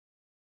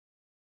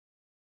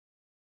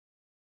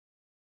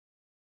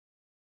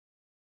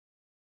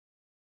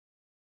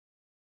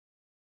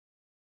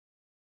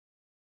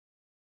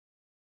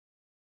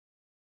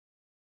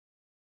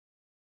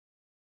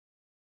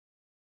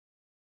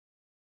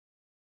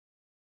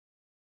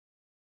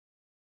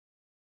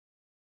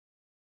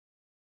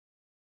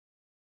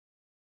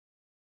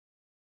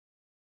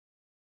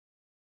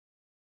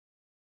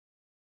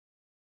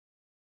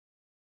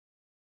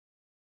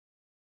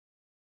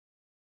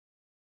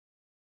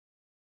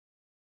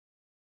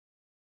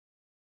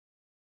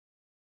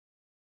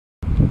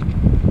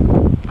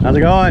How's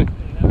it going?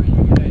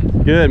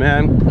 Good,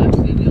 man. I've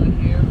seen you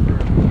here for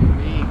 2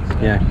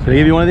 weeks. Yeah. Can I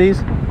give you one of these?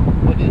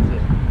 What is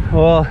it?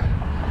 Well,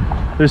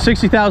 there's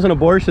 60,000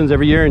 abortions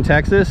every year in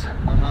Texas,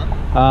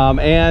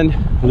 and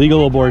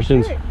legal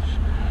abortions.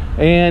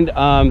 And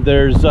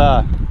there's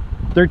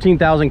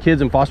 13,000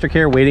 kids in foster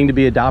care waiting to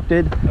be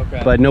adopted,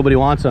 but nobody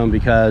wants them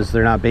because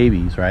they're not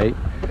babies, right?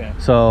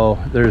 So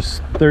there's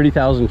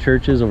 30,000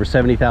 churches, over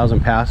 70,000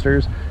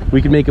 pastors.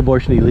 We could make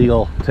abortion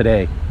illegal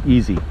today,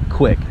 easy,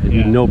 quick, it'd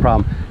be no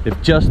problem if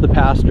just the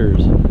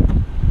pastors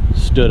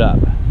stood up,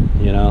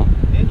 you know.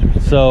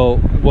 So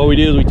what we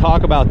do is we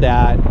talk about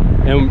that,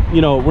 and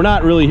you know, we're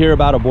not really here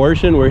about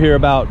abortion, we're here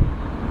about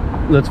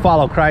let's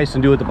follow Christ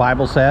and do what the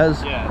Bible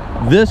says.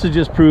 This is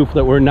just proof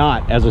that we're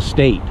not, as a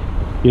state,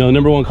 you know, the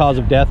 #1 cause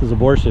of death is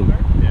abortion,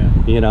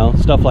 you know,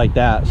 stuff like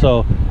that.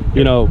 So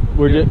you know,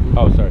 we're just,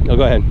 oh, sorry. Oh,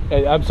 go ahead.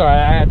 I'm sorry,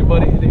 I had to,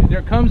 but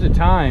there comes a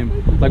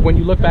time, like when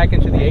you look back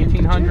into the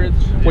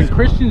 1800s, when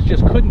Christians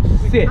just couldn't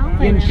sit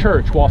in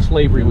church while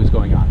slavery was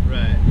going on.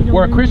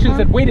 Where a Christian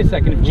said, wait a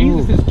second, if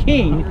Jesus is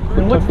king,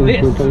 then what's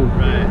this?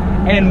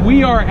 And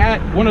we are at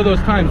one of those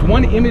times.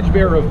 One image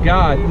bearer of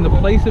God in the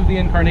place of the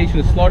incarnation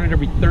is slaughtered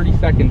every 30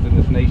 seconds in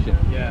this nation.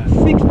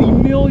 60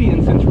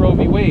 million since Roe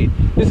v. Wade.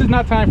 This is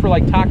not time for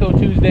like Taco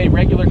Tuesday,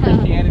 regular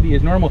Christianity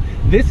is normal.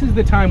 This is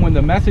the time when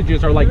the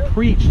messages are like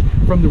preached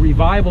from the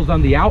revivals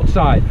on the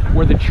outside,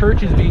 where the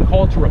church is being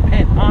called to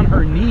repent on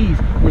her knees,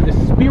 where the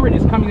Spirit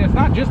is coming. It's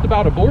not just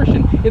about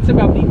abortion, it's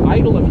about the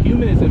idol of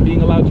humanism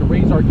being allowed to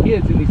raise our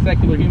kids in these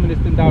secular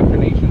humanist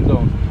indoctrination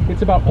zones.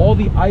 It's about all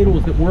the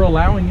idols that we're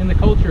allowing in the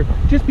culture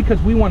just because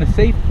we want a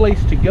safe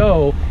place to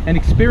go and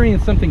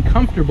experience something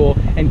comfortable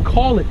and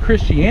call it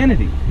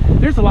Christianity.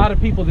 There's a lot of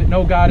people that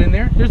know God in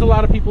there. There's a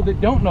lot of people that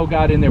don't know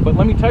God in there. But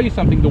let me tell you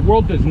something, the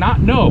world does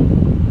not know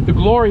the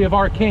glory of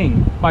our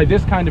King by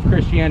this kind of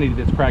Christianity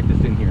that's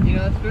practiced in here. You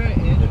know, it's very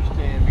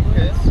interesting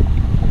because,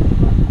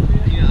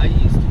 you know, I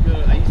used to be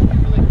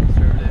really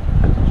conservative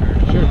at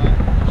the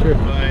church. Sure.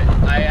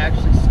 But I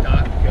actually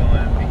stopped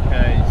going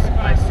because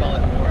I saw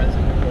it more as a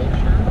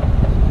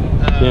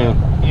culture.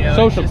 You know,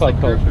 Social it's club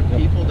just a group culture. of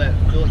people that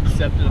feel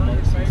accepted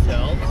amongst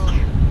themselves.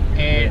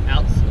 And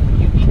when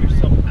you get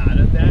yourself out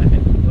of that and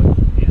you look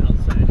from the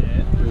outside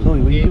in,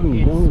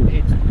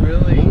 it's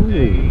really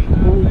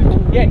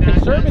Yeah,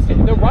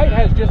 conservative. The right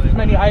has just as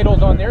many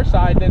idols on their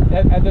side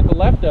that the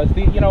left does.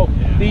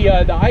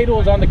 The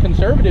idols on the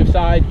conservative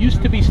side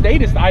used to be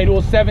statist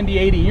idols 70,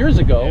 80 years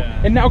ago,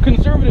 and now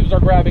conservatives are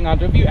grabbing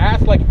onto. If you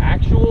ask like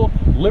actual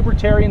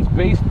libertarians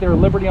based their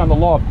liberty on the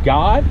law of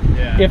God,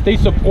 if they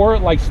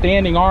support like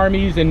standing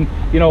armies and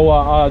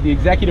the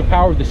executive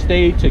power of the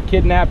state to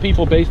kidnap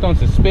people based on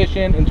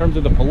suspicion in terms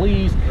of the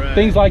police,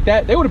 things like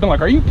that, they would have been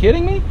like, "Are you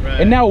kidding me?"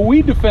 And now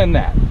we defend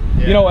that.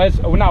 You know, as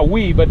well, not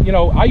we, but you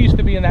know, I used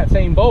to be in that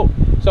same boat.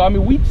 So I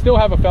mean, we still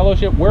have a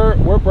fellowship. We're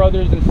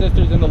brothers and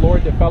sisters in the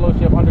Lord that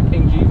fellowship under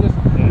King Jesus.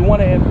 We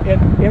want to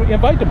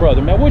invite the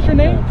brother, man. What's your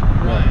name?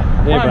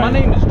 Brian. My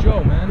name is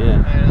Joe, man.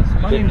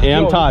 My name is Joe.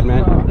 I'm Todd,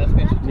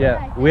 man.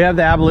 Yeah, we have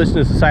the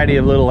Abolitionist Society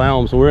of Little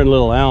Elm, so we're in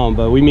Little Elm,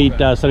 but we meet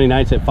Sunday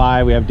nights at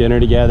 5. We have dinner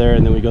together,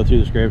 and then we go through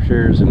the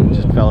scriptures and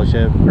just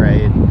fellowship,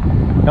 pray, and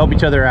help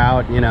each other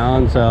out, you know.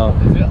 And so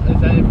is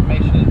that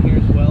information in here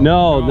as well?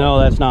 No,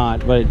 that's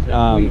not. But